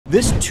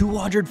This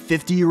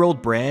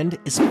 250-year-old brand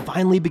is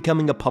finally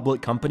becoming a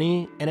public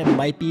company, and it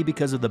might be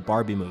because of the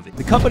Barbie movie.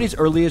 The company's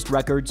earliest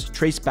records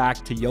trace back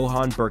to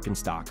Johann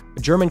Birkenstock, a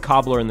German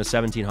cobbler in the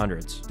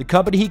 1700s. The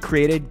company he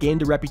created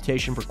gained a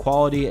reputation for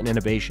quality and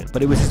innovation,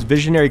 but it was his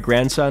visionary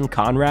grandson,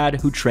 Conrad,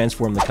 who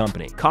transformed the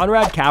company.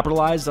 Conrad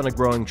capitalized on a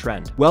growing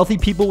trend. Wealthy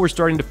people were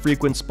starting to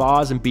frequent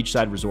spas and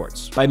beachside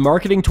resorts. By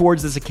marketing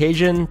towards this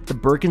occasion, the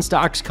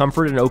Birkenstock's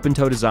comfort and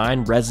open-toe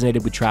design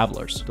resonated with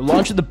travelers. The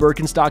launch of the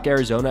Birkenstock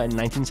Arizona in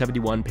 1971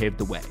 paved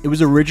the way. It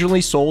was originally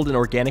sold in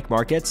organic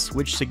markets,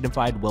 which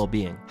signified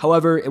well-being.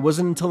 However, it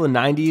wasn't until the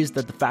 90s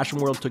that the fashion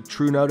world took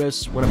true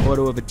notice when a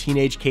photo of a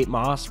teenage Kate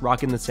Moss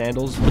rocking the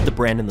sandals put the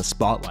brand in the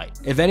spotlight.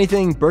 If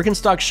anything,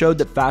 Birkenstock showed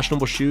that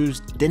fashionable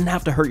shoes didn't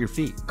have to hurt your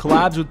feet.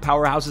 Collabs with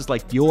powerhouses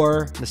like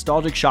Dior,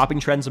 nostalgic shopping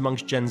trends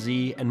amongst Gen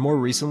Z, and more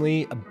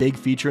recently, a big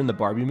feature in the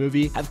Barbie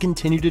movie, have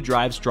continued to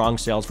drive strong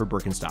sales for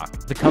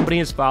Birkenstock. The company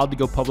has filed to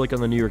go public on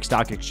the New York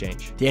Stock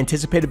Exchange. The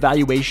anticipated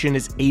valuation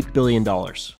is $8 billion.